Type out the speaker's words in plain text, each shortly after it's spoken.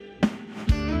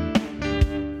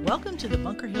Welcome to the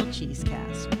Bunker Hill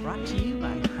Cheesecast, brought to you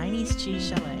by Heine's Cheese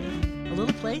Chalet, a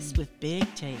little place with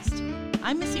big taste.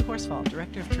 I'm Missy Horsfall,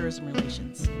 Director of Tourism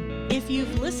Relations. If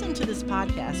you've listened to this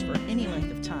podcast for any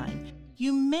length of time,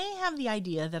 you may have the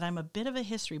idea that I'm a bit of a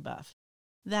history buff.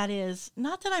 That is,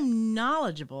 not that I'm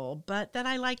knowledgeable, but that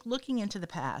I like looking into the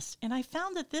past, and I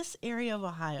found that this area of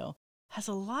Ohio has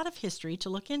a lot of history to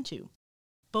look into,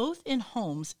 both in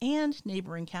Holmes and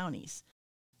neighboring counties.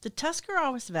 The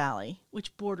Tuscarawas Valley,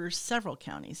 which borders several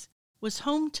counties, was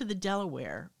home to the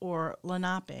Delaware, or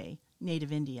Lenape,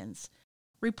 Native Indians.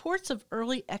 Reports of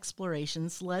early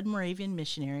explorations led Moravian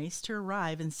missionaries to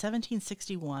arrive in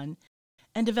 1761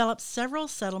 and develop several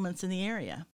settlements in the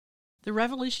area. The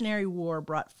Revolutionary War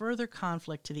brought further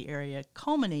conflict to the area,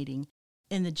 culminating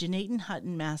in the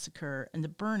Janaten-Hutton massacre and the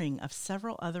burning of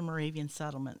several other Moravian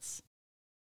settlements.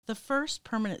 The first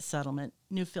permanent settlement,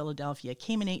 New Philadelphia,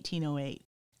 came in 1808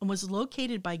 and was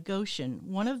located by Goshen,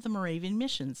 one of the Moravian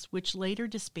missions, which later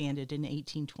disbanded in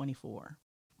 1824.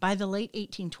 By the late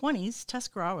 1820s,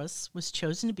 Tuscarawas was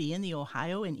chosen to be in the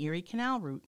Ohio and Erie Canal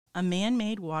route, a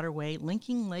man-made waterway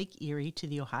linking Lake Erie to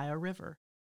the Ohio River.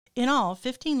 In all,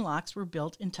 15 locks were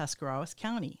built in Tuscarawas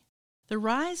County. The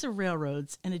rise of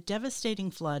railroads and a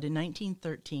devastating flood in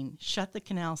 1913 shut the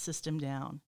canal system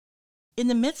down. In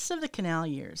the midst of the canal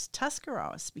years,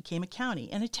 Tuscarawas became a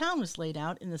county, and a town was laid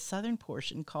out in the southern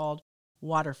portion called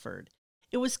Waterford.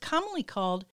 It was commonly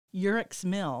called Urick's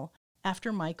Mill,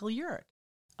 after Michael Urick,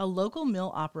 a local mill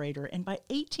operator, and by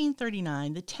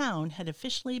 1839 the town had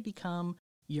officially become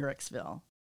Uricksville.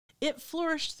 It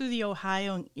flourished through the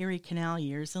Ohio and Erie Canal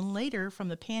years and later from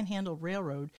the Panhandle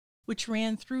Railroad, which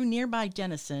ran through nearby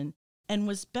Denison and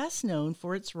was best known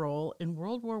for its role in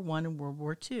World War I and World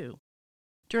War II.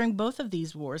 During both of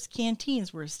these wars,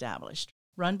 canteens were established,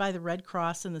 run by the Red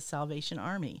Cross and the Salvation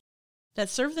Army, that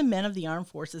served the men of the armed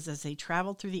forces as they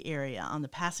traveled through the area on the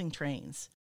passing trains.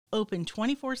 Open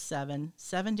 24/7,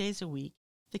 7 days a week,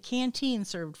 the canteen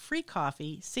served free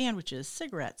coffee, sandwiches,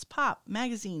 cigarettes, pop,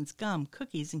 magazines, gum,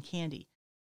 cookies, and candy.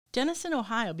 Denison,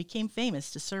 Ohio became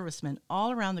famous to servicemen all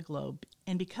around the globe,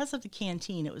 and because of the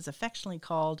canteen, it was affectionately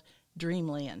called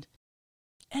Dreamland.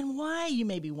 And why, you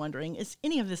may be wondering, is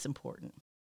any of this important?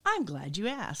 I'm glad you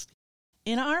asked.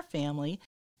 In our family,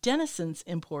 Denison's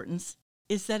importance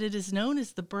is that it is known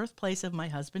as the birthplace of my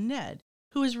husband Ned,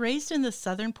 who was raised in the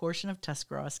southern portion of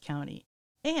Tuscarawas County.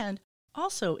 And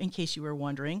also, in case you were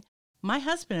wondering, my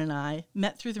husband and I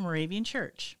met through the Moravian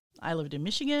Church. I lived in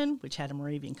Michigan, which had a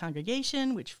Moravian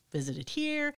congregation, which visited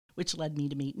here, which led me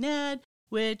to meet Ned,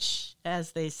 which,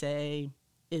 as they say,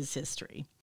 is history.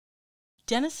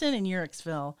 Denison and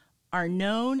Uricksville are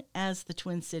known as the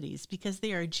Twin Cities because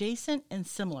they are adjacent and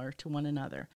similar to one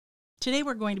another. Today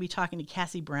we're going to be talking to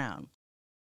Cassie Brown,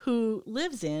 who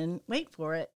lives in, wait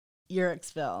for it,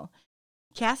 Uricksville.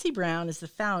 Cassie Brown is the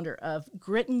founder of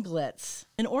Grit and Glitz,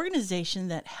 an organization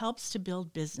that helps to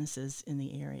build businesses in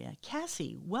the area.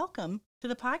 Cassie, welcome to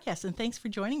the podcast, and thanks for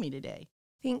joining me today.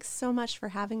 Thanks so much for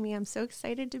having me. I'm so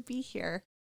excited to be here.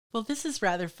 Well, this is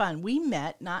rather fun. We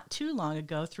met not too long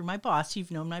ago through my boss.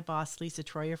 You've known my boss, Lisa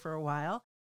Troyer, for a while.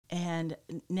 And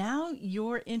now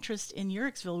your interest in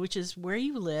Uricksville, which is where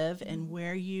you live and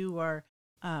where you are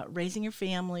raising your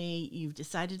family, you've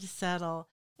decided to settle,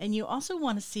 and you also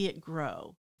want to see it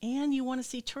grow. And you want to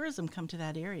see tourism come to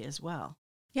that area as well.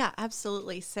 Yeah,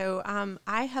 absolutely. So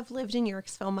I have lived in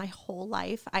Uricksville my whole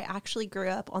life. I actually grew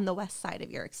up on the west side of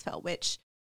Uricksville, which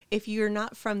if you're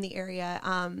not from the area,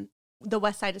 the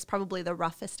west side is probably the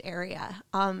roughest area.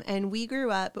 And we grew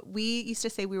up, we used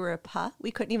to say we were a PUH. We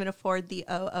couldn't even afford the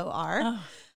OOR.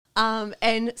 Oh.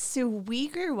 And so we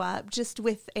grew up just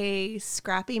with a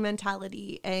scrappy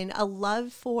mentality and a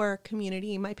love for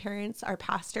community. My parents are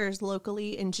pastors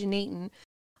locally in Janaten,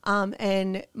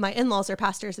 and my in-laws are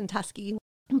pastors in Tuskegee.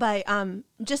 But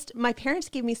just my parents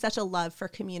gave me such a love for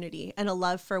community and a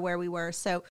love for where we were.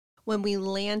 So when we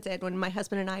landed, when my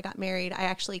husband and I got married, I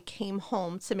actually came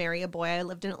home to marry a boy. I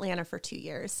lived in Atlanta for 2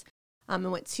 years. I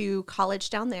went to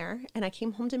college down there, and I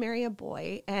came home to marry a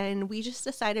boy, and we just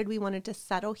decided we wanted to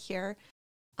settle here.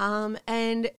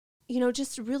 And,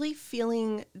 just really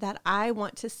feeling that I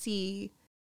want to see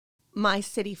my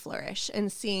city flourish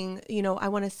and seeing, I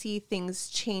want to see things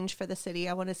change for the city.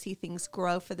 I want to see things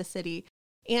grow for the city.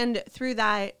 And through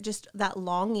that, just that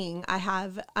longing, I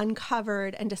have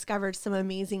uncovered and discovered some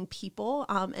amazing people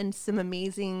and some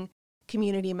amazing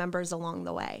community members along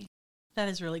the way. That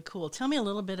is really cool. Tell me a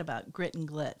little bit about Grit and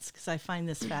Glitz, because I find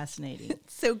this fascinating.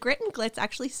 So Grit and Glitz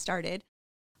actually started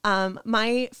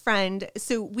My friend,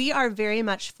 so we are very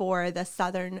much for the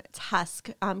Southern Tusk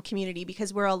community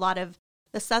because we're a lot of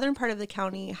the southern part of the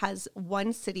county has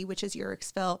one city, which is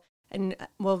Uhrichsville, and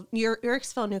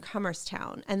Uhrichsville, New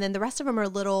Comerstown, and then the rest of them are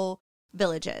little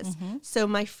villages. Mm-hmm. So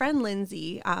my friend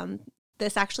Lindsay,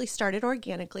 this actually started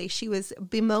organically. She was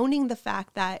bemoaning the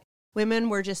fact that women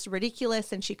were just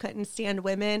ridiculous and she couldn't stand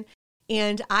women.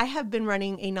 And I have been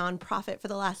running a nonprofit for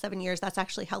the last 7 years. That's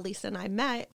actually how Lisa and I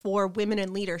met, for women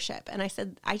in leadership. And I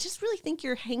said, I just really think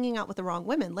you're hanging out with the wrong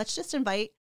women. Let's just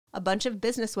invite a bunch of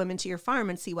business women to your farm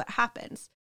and see what happens.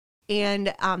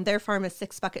 And their farm is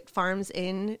Six Bucket Farms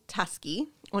in Tuskegee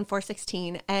on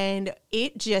 416. And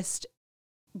it just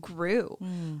grew.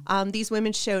 These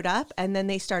women showed up, and then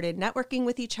they started networking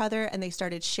with each other, and they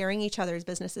started sharing each other's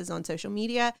businesses on social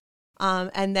media.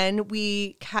 And then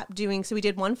we kept doing, so we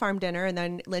did one farm dinner, and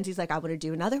then Lindsay's like, I want to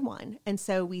do another one. And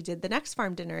so we did the next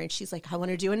farm dinner, and she's like, I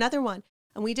want to do another one.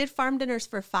 And we did farm dinners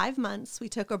for 5 months. We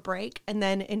took a break. And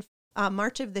then in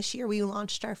March of this year, we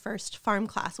launched our first farm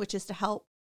class, which is to help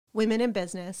women in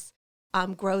business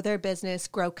grow their business,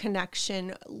 grow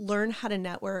connection, learn how to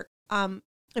network, and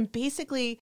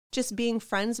basically just being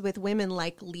friends with women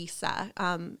like Lisa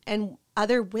and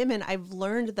other women. I've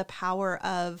learned the power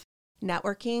of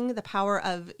networking, the power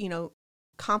of,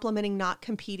 complimenting, not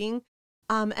competing.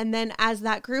 And then as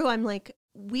that grew, I'm like,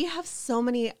 we have so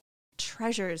many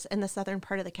treasures in the southern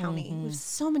part of the county. Mm-hmm. We have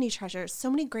so many treasures, so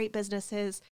many great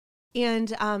businesses.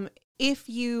 And if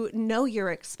you know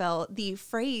Uhrichsville, the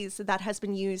phrase that has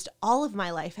been used all of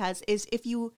my life is if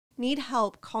you need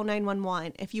help, call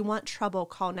 911. If you want trouble,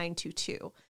 call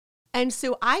 922. And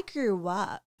so I grew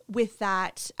up with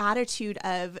that attitude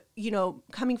of,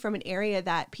 coming from an area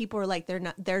that people are like,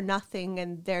 they're nothing,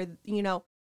 and they're,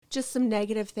 just some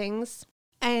negative things.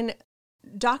 And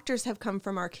doctors have come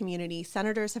from our community.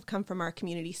 Senators have come from our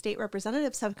community. State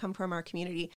representatives have come from our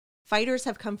community. Fighters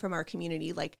have come from our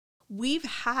community. Like, we've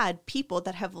had people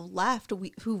that have left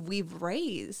who we've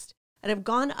raised and have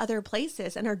gone other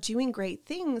places and are doing great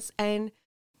things. And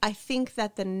I think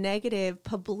that the negative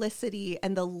publicity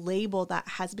and the label that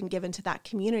has been given to that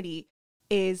community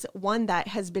is one that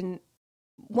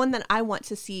I want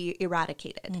to see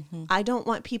eradicated. Mm-hmm. I don't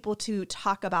want people to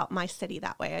talk about my city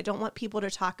that way. I don't want people to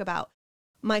talk about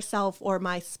myself or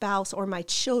my spouse or my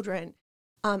children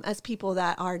as people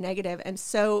that are negative. And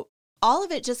so all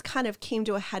of it just kind of came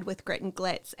to a head with Grit and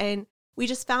Glitz. And we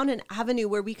just found an avenue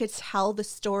where we could tell the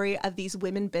story of these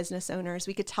women business owners.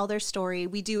 We could tell their story.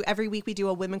 Every week we do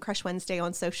a Women Crush Wednesday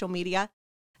on social media,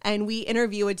 and we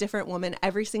interview a different woman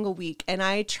every single week. And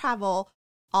I travel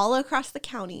all across the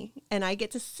county, and I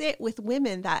get to sit with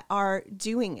women that are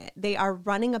doing it. They are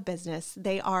running a business.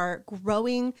 They are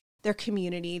growing their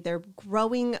community. They're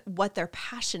growing what their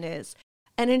passion is.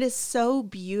 And it is so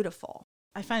beautiful.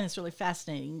 I find this really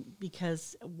fascinating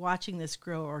because watching this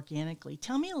grow organically.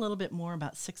 Tell me a little bit more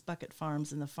about Six Bucket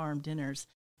Farms and the farm dinners,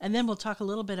 and then we'll talk a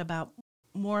little bit about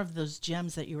more of those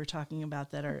gems that you were talking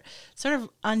about that are sort of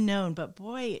unknown, but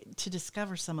boy, to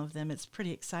discover some of them, it's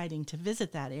pretty exciting to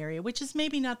visit that area, which is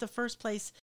maybe not the first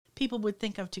place people would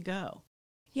think of to go.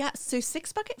 Yeah, so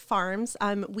Six Bucket Farms,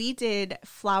 we did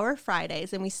Flower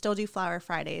Fridays, and we still do Flower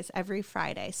Fridays every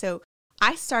Friday. So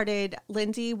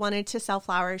Lindsay wanted to sell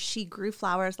flowers. She grew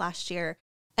flowers last year.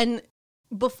 And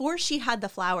before she had the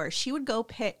flowers, she would go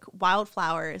pick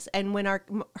wildflowers. And when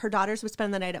her daughters would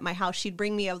spend the night at my house, she'd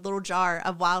bring me a little jar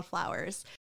of wildflowers.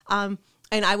 And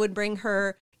I would bring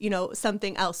her,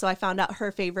 something else. So I found out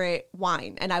her favorite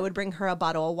wine, and I would bring her a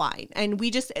bottle of wine. And we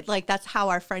just, that's how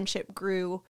our friendship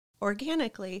grew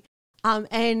organically.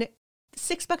 And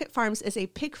Six Bucket Farms is a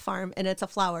pig farm, and it's a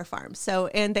flower farm. So,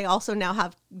 and they also now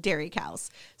have dairy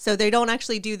cows. So they don't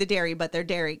actually do the dairy, but they're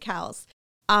dairy cows.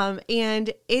 And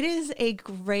it is a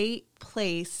great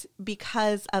place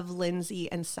because of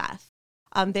Lindsay and Seth.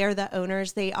 They're the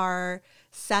owners.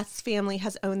 Seth's family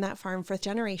has owned that farm for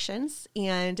generations,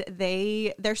 and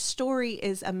their story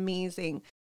is amazing.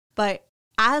 But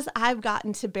as I've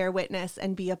gotten to bear witness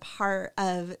and be a part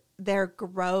of their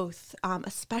growth,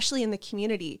 especially in the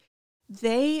community,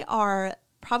 they are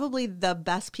probably the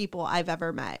best people I've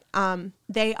ever met.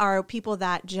 They are people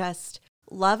that just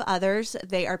love others.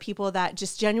 They are people that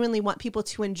just genuinely want people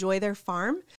to enjoy their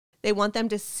farm. They want them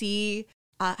to see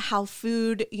how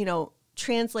food,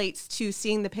 translates to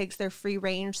seeing the pigs. They're free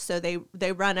range, so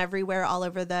they run everywhere, all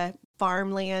over the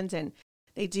farmland, and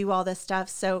they do all this stuff.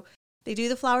 So they do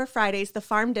the Flower Fridays, the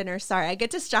farm dinners. Sorry, I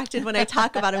get distracted when I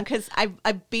talk about them because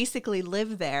I basically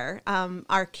live there.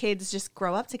 Our kids just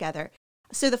grow up together.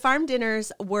 So the farm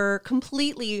dinners were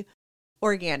completely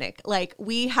organic. Like,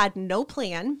 we had no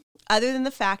plan other than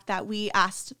the fact that we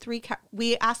asked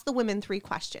the women 3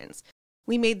 questions.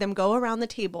 We made them go around the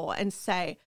table and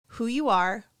say who you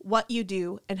are, what you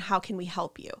do, and how can we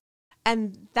help you.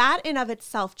 And that in of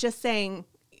itself, just saying,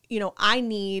 I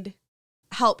need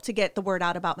help to get the word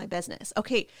out about my business.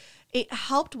 Okay, it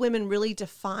helped women really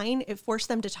define, it forced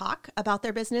them to talk about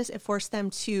their business. It forced them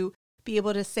to be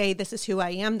able to say, this is who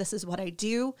I am, this is what I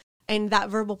do. And that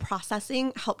verbal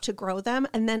processing helped to grow them.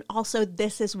 And then also,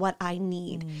 this is what I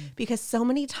need. Because so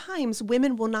many times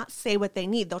women will not say what they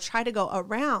need. They'll try to go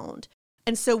around.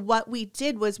 And so what we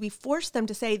did was we forced them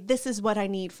to say, this is what I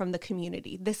need from the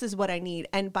community. This is what I need.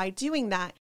 And by doing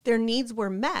that, their needs were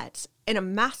met in a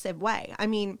massive way. I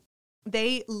mean,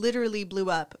 they literally blew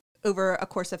up over a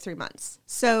course of 3 months.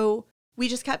 So we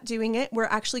just kept doing it. We're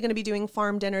actually going to be doing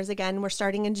farm dinners again. We're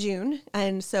starting in June.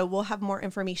 And so we'll have more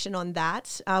information on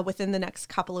that within the next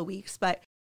couple of weeks. But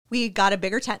we got a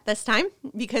bigger tent this time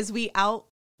because we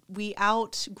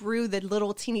outgrew the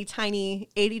little teeny tiny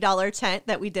 $80 tent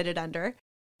that we did it under.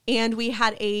 And we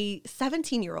had a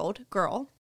 17-year-old girl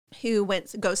who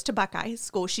goes to Buckeye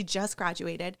School. She just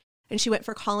graduated and she went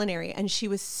for culinary and she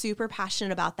was super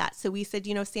passionate about that. So we said,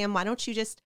 Sam, why don't you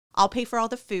I'll pay for all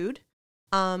the food.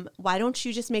 Why don't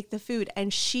you just make the food?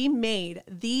 And she made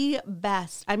the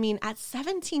best. I mean, at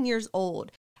 17 years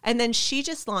old. And then she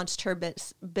just launched her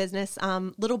business,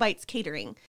 Little Bites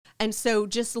Catering. And so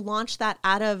just launched that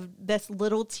out of this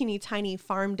little teeny tiny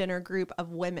farm dinner group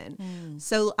of women.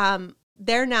 So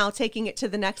they're now taking it to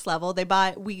the next level. They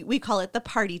bought, we call it the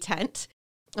party tent.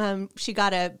 She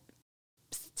got a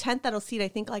tent that'll seat, I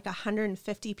think, like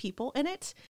 150 people in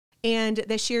it. And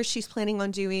this year she's planning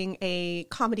on doing a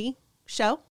comedy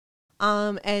show.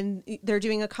 And they're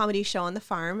doing a comedy show on the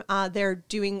farm.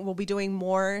 We'll be doing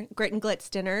more Grit and Glitz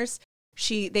dinners.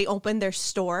 They opened their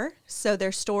store. So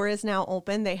their store is now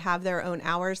open. They have their own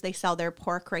hours. They sell their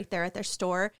pork right there at their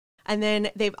store. And then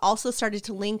they've also started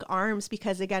to link arms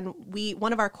because, again,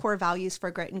 one of our core values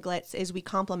for Grit and Glitz is we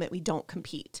complement, we don't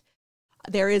compete.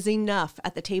 There is enough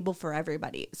at the table for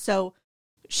everybody. So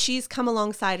she's come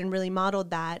alongside and really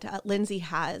modeled that. Lindsay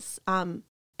has,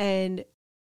 and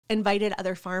invited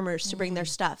other farmers to bring their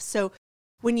stuff. So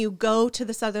when you go to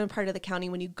the southern part of the county,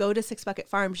 when you go to Six Bucket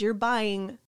Farms, you're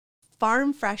buying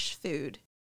farm fresh food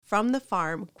from the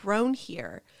farm, grown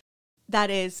here, that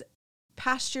is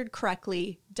pastured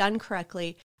correctly, done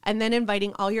correctly, and then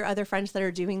inviting all your other friends that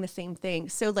are doing the same thing.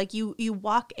 So like you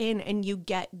walk in and you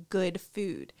get good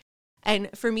food. And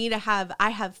for me I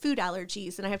have food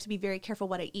allergies and I have to be very careful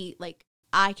what I eat. Like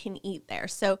I can eat there.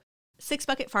 So Six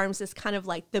Bucket Farms is kind of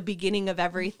like the beginning of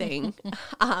everything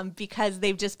because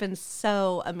they've just been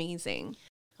so amazing.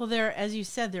 Well, as you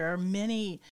said, there are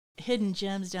many hidden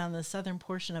gems down the southern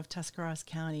portion of Tuscarawas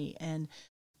County. And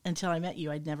until I met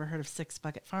you, I'd never heard of Six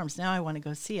Bucket Farms. Now I want to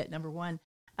go see it, number one.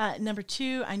 Number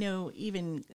two, I know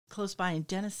even close by in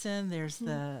Denison, there's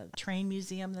the train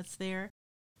museum that's there.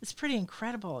 It's pretty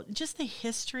incredible. Just the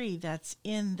history that's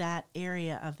in that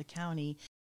area of the county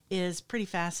is pretty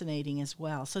fascinating as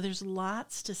well. So there's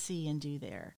lots to see and do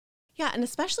there. Yeah, and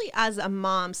especially as a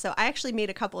mom. So I actually made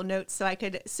a couple of notes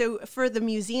so for the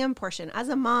museum portion, as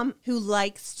a mom who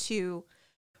likes to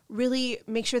really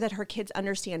make sure that her kids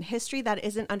understand history that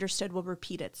isn't understood will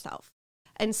repeat itself.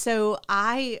 And so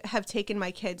I have taken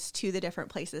my kids to the different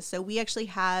places. So we actually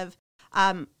have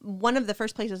one of the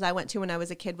first places I went to when I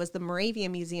was a kid was the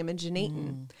Moravian Museum in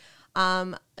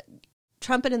Jenaton.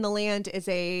 Trumpet in the Land is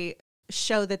a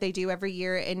show that they do every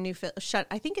year in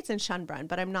I think it's in Schönbrunn,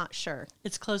 but I'm not sure.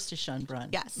 It's close to Schönbrunn.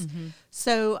 Yes. Mm-hmm.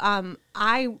 So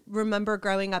I remember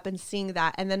growing up and seeing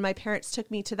that. And then my parents took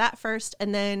me to that first.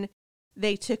 And then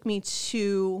they took me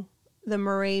to the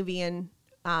Moravian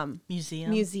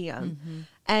Museum. Mm-hmm.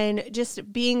 And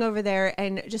just being over there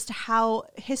and just how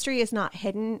history is not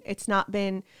hidden. It's not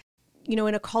been, in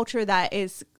a culture that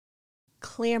is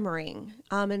clamoring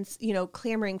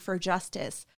clamoring for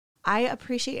justice. I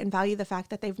appreciate and value the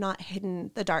fact that they've not hidden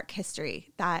the dark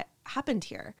history that happened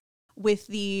here with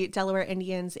the Delaware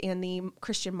Indians and the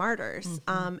Christian martyrs,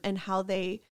 and how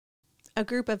a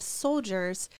group of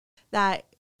soldiers that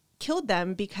killed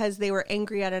them because they were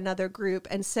angry at another group.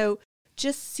 And so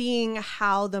just seeing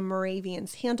how the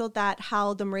Moravians handled that,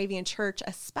 how the Moravian church,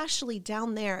 especially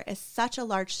down there, is such a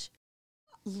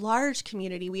large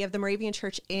community. We have the Moravian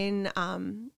church in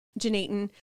Jenaton.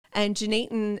 And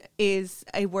Jenaton is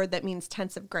a word that means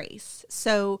tents of grace.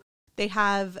 So they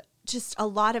have just a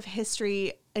lot of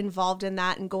history involved in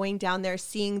that and going down there,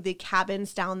 seeing the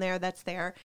cabins down there that's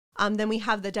there. Then we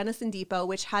have the Denison Depot,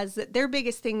 which has their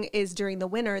biggest thing is during the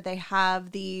winter, they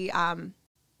have the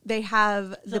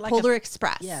Polar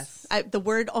Express. Yes. The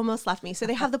word almost left me. So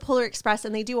they have the Polar Express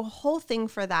and they do a whole thing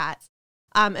for that.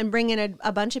 And bring in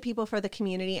a bunch of people for the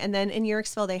community. And then in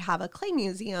Uhrichsville, they have a clay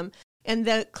museum. And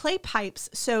the clay pipes,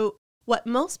 so what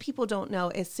most people don't know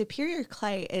is Superior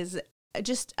Clay is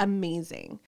just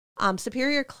amazing.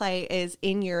 Superior Clay is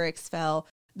in Uhrichsville,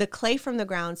 the clay from the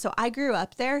ground. So I grew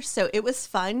up there, so it was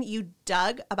fun. You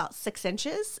dug about 6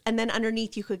 inches, and then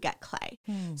underneath you could get clay.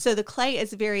 So the clay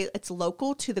is it's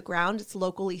local to the ground. It's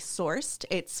locally sourced.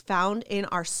 It's found in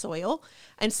our soil.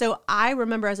 And so I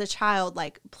remember as a child,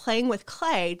 like playing with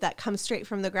clay that comes straight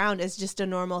from the ground is just a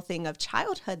normal thing of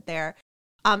childhood there.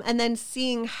 And then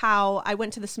seeing how I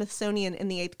went to the Smithsonian in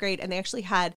the 8th grade, and they actually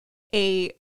had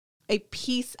a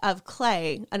piece of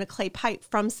clay and a clay pipe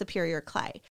from Superior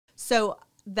Clay. So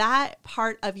that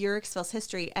part of Uhrichsville's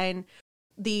history and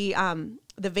the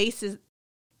vases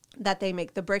that they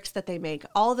make, the bricks that they make,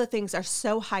 all the things are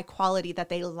so high quality that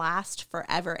they last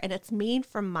forever. And it's made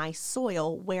from my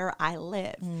soil where I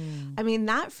live. I mean,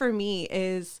 that for me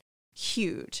is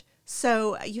huge.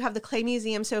 So you have the Clay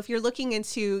Museum. So if you're looking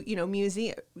into,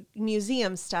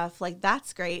 museum stuff, like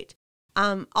that's great.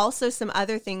 Also some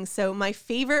other things. So my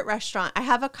favorite restaurant, I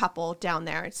have a couple down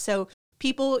there. So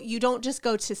people, you don't just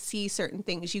go to see certain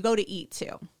things, you go to eat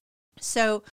too.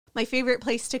 So my favorite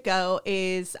place to go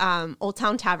is Old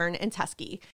Town Tavern in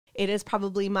Tuskegee. It is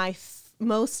probably my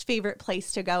most favorite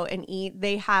place to go and eat.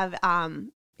 They have,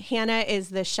 Hannah is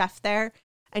the chef there,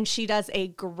 and she does a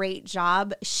great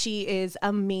job. She is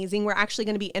amazing. We're actually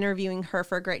going to be interviewing her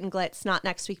for Grit and Glitz, not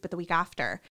next week, but the week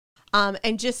after.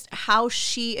 And just how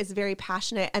she is very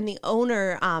passionate. And the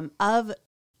owner of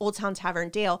Old Town Tavern,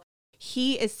 Dale,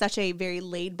 he is such a very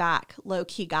laid back, low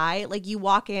key guy. Like you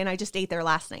walk in, I just ate there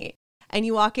last night, and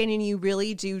you walk in and you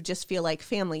really do just feel like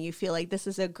family. You feel like this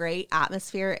is a great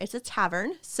atmosphere. It's a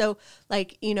tavern. So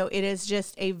like, it is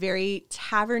just a very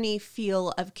taverny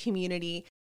feel of community.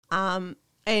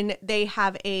 And they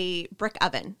have a brick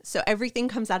oven. So everything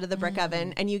comes out of the brick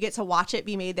oven, and you get to watch it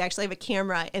be made. They actually have a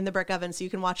camera in the brick oven so you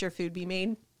can watch your food be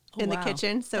made in the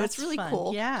kitchen. So That's it's really fun.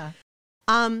 cool. Yeah.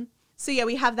 So yeah,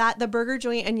 we have that. The burger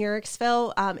joint in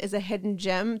Uhrichsville is a hidden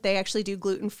gem. They actually do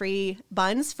gluten-free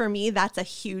buns. For me, that's a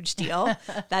huge deal.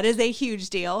 That is a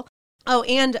huge deal. Oh,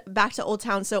 and back to Old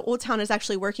Town. So Old Town is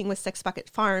actually working with Six Bucket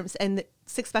Farms, and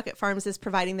Six Bucket Farms is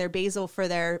providing their basil for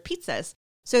their pizzas.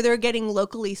 So they're getting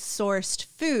locally sourced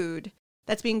food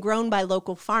that's being grown by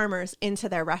local farmers into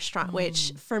their restaurant,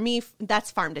 which for me, that's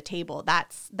farm to table.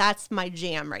 That's my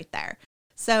jam right there.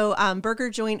 So Burger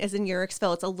Joint is in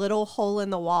Uhrichsville. It's a little hole in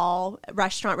the wall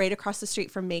restaurant right across the street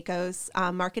from Mako's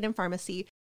Market and Pharmacy.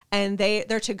 And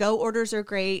their to-go orders are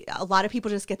great. A lot of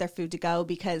people just get their food to go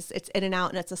because it's in and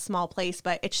out and it's a small place,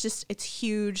 but it's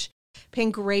huge.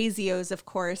 Pangrazio's, of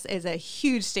course, is a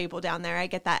huge staple down there. I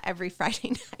get that every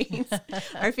Friday night.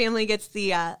 Our family gets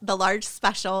the large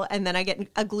special, and then I get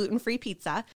a gluten-free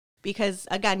pizza because,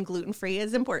 again, gluten-free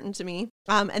is important to me.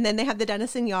 And then they have the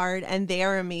Denison Yard, and they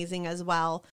are amazing as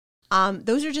well.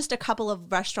 Those are just a couple of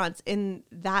restaurants in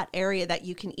that area that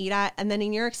you can eat at. And then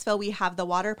in Uhrichsville, we have the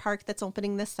water park that's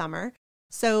opening this summer.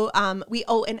 So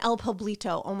and El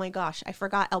Pueblito. Oh my gosh, I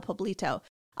forgot El Pueblito.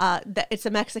 It's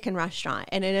a Mexican restaurant,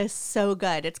 and it is so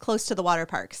good. It's close to the water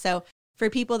park. So for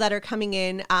people that are coming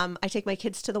in, I take my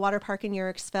kids to the water park in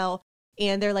Uhrichsville,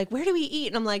 and they're like, where do we eat?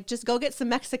 And I'm like, just go get some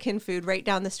Mexican food right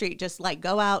down the street. Just like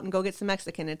go out and go get some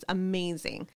Mexican. It's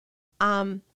amazing.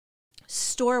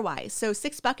 Store-wise, so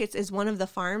Six Buckets is one of the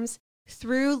farms.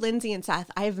 Through Lindsay and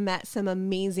Seth, I've met some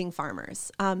amazing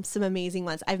farmers, some amazing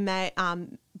ones. I've met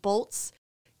Bolts.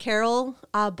 Carol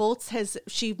Bolts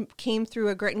she came through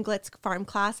a Grit and Glitz farm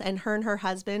class, and her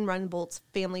husband run Bolts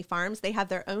Family Farms. They have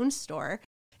their own store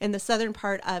in the southern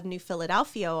part of New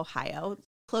Philadelphia, Ohio,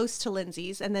 close to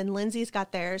Lindsay's. And then Lindsay's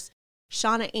got theirs.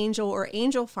 Shauna Angel or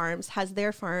Angel Farms has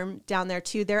their farm down there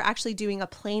too. They're actually doing a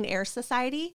plein air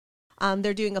society.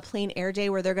 They're doing a plein air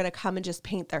day where they're going to come and just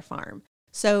paint their farm.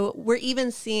 So we're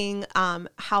even seeing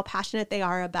how passionate they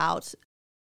are about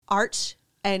art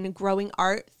and growing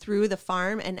art through the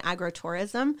farm and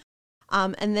agrotourism.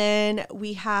 And then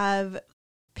we have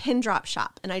Pin Drop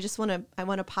Shop. And I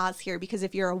want to pause here because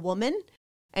if you're a woman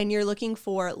and you're looking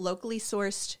for locally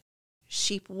sourced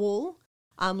sheep wool,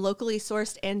 locally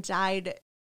sourced and dyed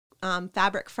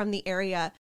fabric from the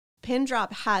area, Pin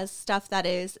Drop has stuff that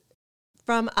is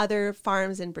from other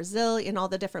farms in Brazil, in all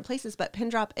the different places. But Pin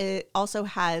Drop, it also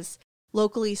has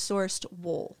locally sourced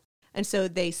wool. And so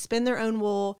they spin their own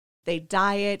wool. They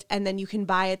dye it, and then you can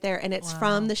buy it there, and it's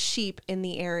from the sheep in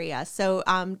the area. So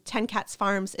 10 Cats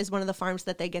Farms is one of the farms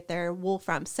that they get their wool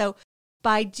from. So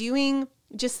by doing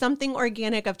just something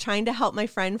organic of trying to help my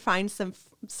friend find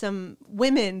some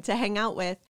women to hang out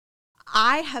with,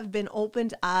 I have been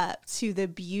opened up to the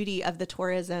beauty of the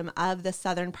tourism of the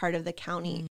southern part of the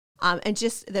county, and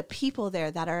just the people there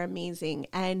that are amazing.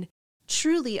 And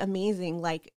truly amazing.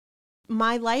 Like,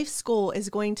 my life's goal is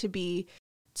going to be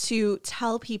to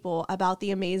tell people about the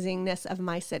amazingness of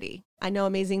my city. I know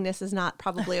amazingness is not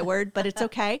probably a word, but it's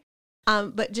okay.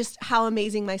 But just how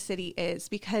amazing my city is,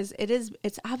 because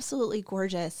it's absolutely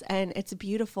gorgeous and it's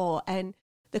beautiful. And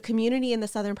the community in the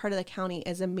southern part of the county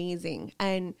is amazing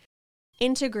and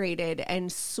integrated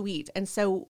and sweet. And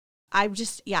so I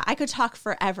could talk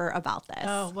forever about this.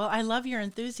 Oh, well, I love your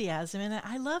enthusiasm. And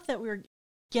I love that we're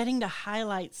getting to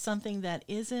highlight something that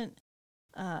isn't,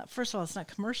 first of all, it's not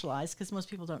commercialized because most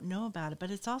people don't know about it, but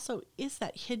it's also is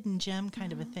that hidden gem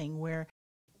kind of a thing where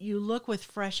you look with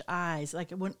fresh eyes.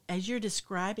 Like as you're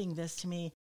describing this to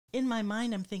me, in my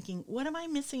mind, I'm thinking, what am I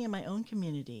missing in my own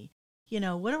community?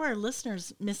 What are our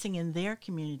listeners missing in their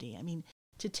community? I mean,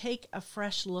 to take a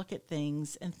fresh look at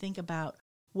things and think about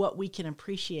what we can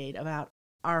appreciate about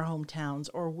our hometowns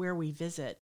or where we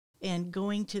visit. And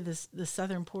going to the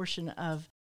southern portion of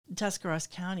Tuscarawas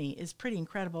County is pretty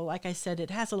incredible. Like I said, it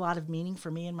has a lot of meaning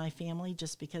for me and my family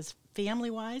just because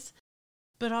family-wise,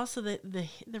 but also the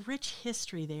rich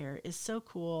history there is so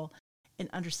cool in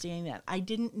understanding that. I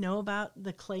didn't know about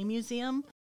the Clay Museum.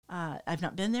 I've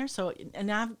not been there, and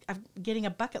now I'm getting a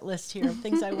bucket list here of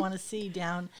things I want to see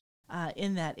down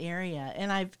in that area.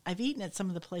 And I've eaten at some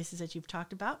of the places that you've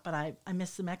talked about, but I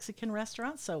miss the Mexican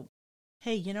restaurants. So,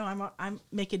 hey, I'm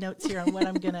making notes here on what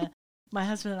I'm gonna. My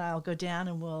husband and I will go down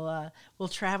and we'll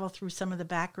travel through some of the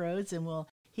back roads, and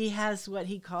he has what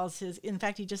he calls his. In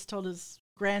fact, he just told his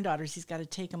granddaughters he's got to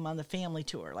take them on the family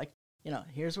tour. Like,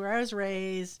 here's where I was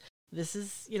raised. This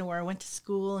is, where I went to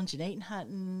school in Jeanette and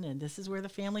Hutton, and this is where the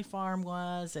family farm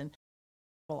was, and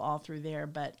all through there.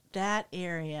 But that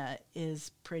area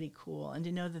is pretty cool. And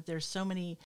to know that there's so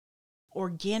many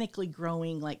organically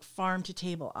growing, like farm to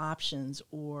table options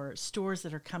or stores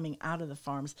that are coming out of the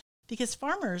farms, because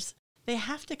farmers, they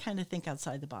have to kind of think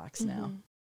outside the box now.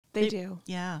 They do.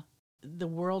 Yeah. The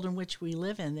world in which we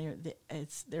live in,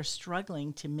 they're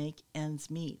struggling to make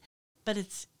ends meet. But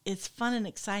it's fun and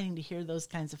exciting to hear those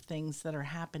kinds of things that are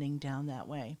happening down that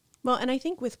way. Well, and I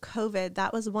think with COVID,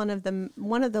 that was one of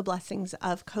the blessings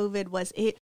of COVID was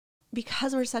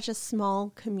because we're such a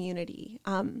small community,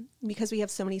 because we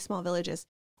have so many small villages,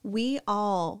 we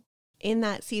all in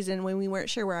that season when we weren't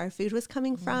sure where our food was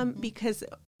coming from, because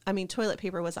toilet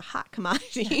paper was a hot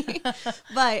commodity,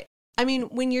 but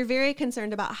when you're very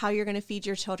concerned about how you're going to feed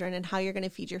your children and how you're going to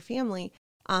feed your family,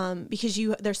 because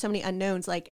there's so many unknowns,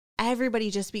 like everybody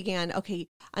just began, okay,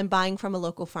 I'm buying from a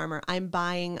local farmer. I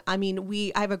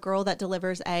have a girl that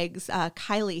delivers eggs,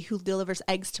 Kylie, who delivers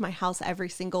eggs to my house every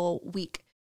single week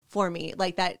for me,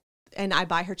 like that. And I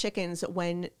buy her chickens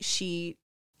when she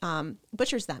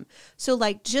butchers them. So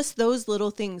like just those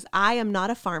little things. I am not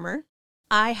a farmer.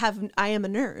 I am a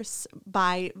nurse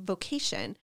by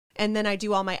vocation. And then I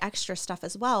do all my extra stuff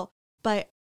as well. But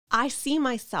I see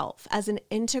myself as an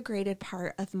integrated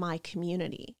part of my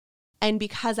community. And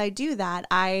because I do that,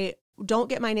 I don't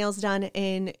get my nails done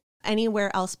in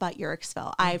anywhere else but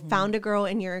Uhrichsville. I found a girl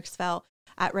in Uhrichsville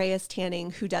at Reyes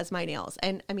Tanning who does my nails.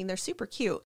 And they're super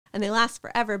cute and they last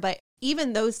forever. But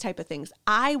even those type of things,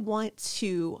 I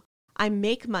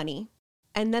make money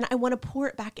and then I want to pour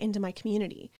it back into my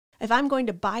community. If I'm going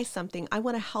to buy something, I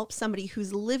want to help somebody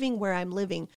who's living where I'm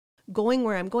living, going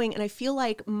where I'm going. And I feel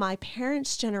like my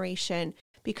parents' generation,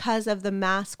 because of the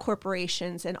mass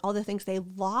corporations and all the things, they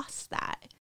lost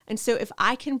that. And so if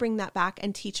I can bring that back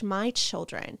and teach my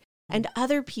children and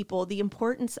other people the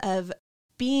importance of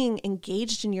being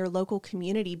engaged in your local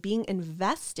community, being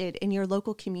invested in your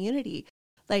local community,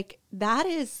 like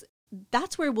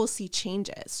that's where we'll see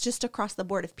changes just across the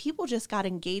board. If people just got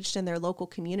engaged in their local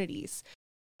communities,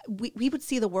 we would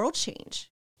see the world change.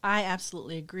 I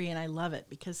absolutely agree. And I love it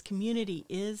because community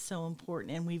is so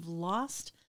important. And we've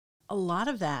lost a lot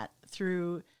of that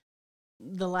through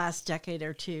the last decade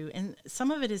or two. And some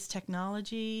of it is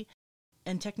technology,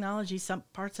 some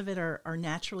parts of it are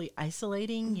naturally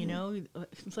isolating.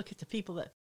 Look at the people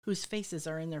whose faces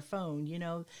are in their phone.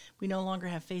 We no longer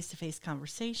have face-to-face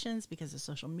conversations because of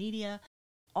social media,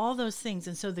 all those things.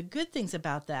 And so the good things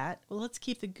about that, well, let's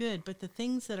keep the good, but the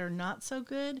things that are not so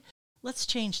good, let's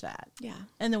change that. Yeah.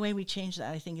 And the way we change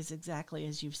that, I think, is exactly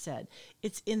as you've said.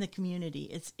 It's in the community.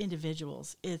 It's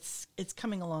individuals. It's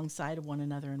coming alongside of one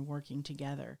another and working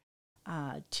together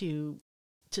to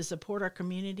support our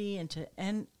community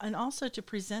and also to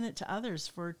present it to others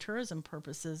for tourism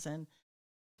purposes. And,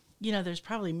 there's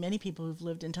probably many people who've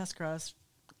lived in Tuscarawas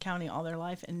County all their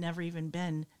life and never even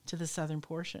been to the southern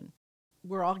portion.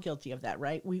 We're all guilty of that,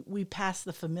 right? We pass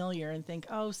the familiar and think,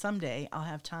 oh, someday I'll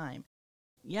have time.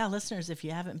 Yeah, listeners, if you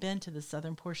haven't been to the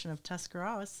southern portion of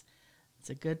Tuscarawas, It's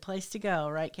a good place to go,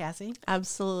 right, Cassie?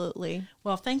 Absolutely.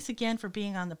 Well, thanks again for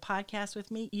being on the podcast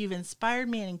with me. You've inspired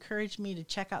me and encouraged me to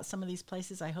check out some of these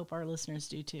places. I hope our listeners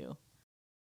do too.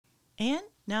 And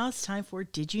now it's time for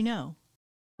Did You Know?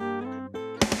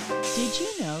 Did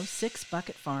you know Six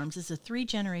Bucket Farms is a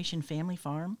 3-generation family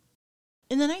farm?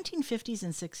 In the 1950s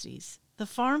and 60s, the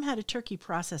farm had a turkey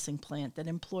processing plant that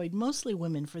employed mostly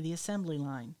women for the assembly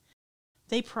line.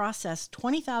 They processed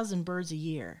 20,000 birds a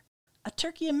year, a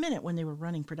turkey a minute when they were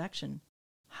running production.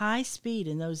 High speed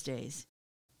in those days.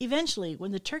 Eventually,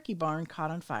 when the turkey barn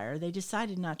caught on fire, they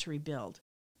decided not to rebuild.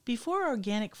 Before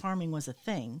organic farming was a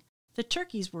thing, the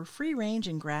turkeys were free-range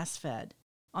and grass-fed.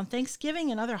 On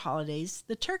Thanksgiving and other holidays,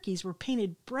 the turkeys were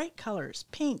painted bright colors,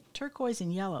 pink, turquoise,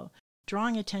 and yellow,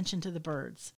 drawing attention to the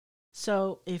birds.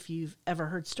 So, if you've ever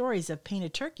heard stories of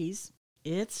painted turkeys,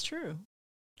 it's true.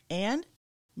 And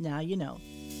now you know.